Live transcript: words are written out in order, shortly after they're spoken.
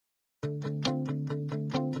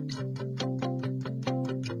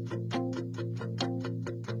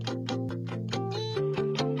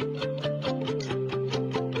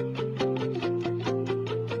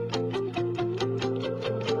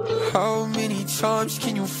How many times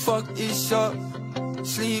can you fuck this up?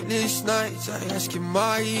 Sleepless nights, I ask, am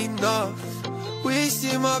I enough?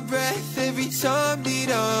 Wasting my breath every time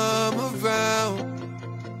that I'm around.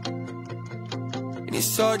 And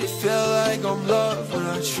it's hard to feel like I'm loved when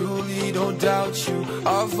I truly don't doubt you.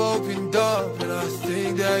 I've opened up and I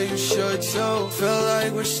think that you should too. Feel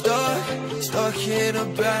like we're stuck in a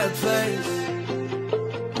bad place.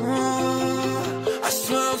 I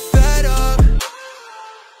swear I'm fed up.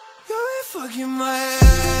 You ain't fucking my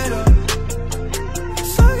head up.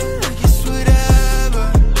 Talking like it's whatever.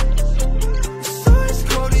 It's always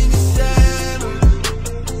cold in December.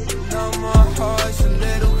 Now my heart's a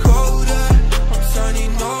little colder. I'm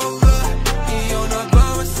turning over, and you're not by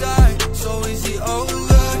my side. So is it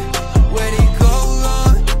over? Where'd it go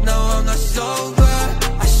wrong? Now I'm not sober.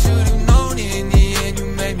 I should've known it in the end. You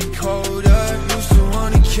made me colder. Used to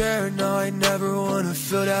wanna care, now I never wanna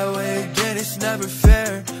feel that way again. It's never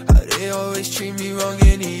fair. They always treat me wrong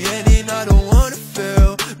in the end, and I don't wanna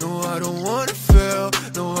fail. No, I don't wanna fail.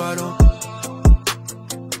 No, I don't.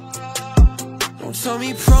 Don't tell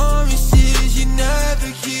me promises you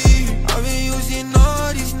never keep. I've been using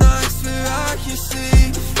all these nights where I can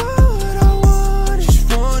sleep. Find what I want, just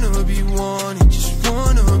wanna be wanted, just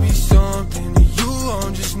wanna be something. To you,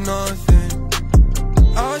 I'm just nothing.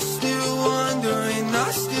 I still wonder and I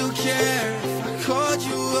still care. If I called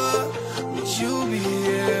you up, would you be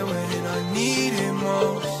here when I need it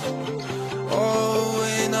most? Oh,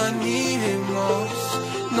 when I need it most.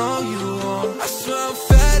 No, you won't. I swear I'm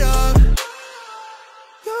fed up.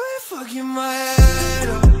 You ain't fucking my head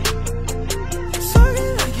up.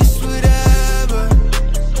 Talking like it's whatever.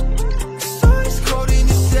 It's always cold in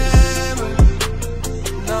December.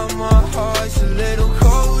 Now my heart's a little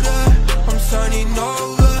colder. I'm turning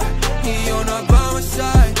over, and you're not by my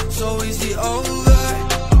side. So is it over?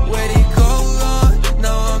 Where'd it go wrong?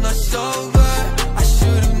 Now I'm not sober. I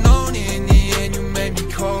should've known it in the end. You made me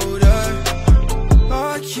colder.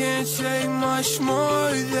 I can't take much more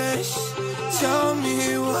of this. Tell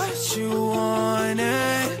me what you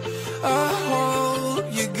wanted. I hope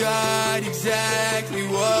you got exactly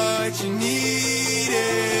what you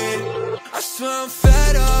needed. I swear I'm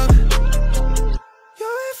fed up. You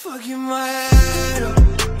ain't fucking my head.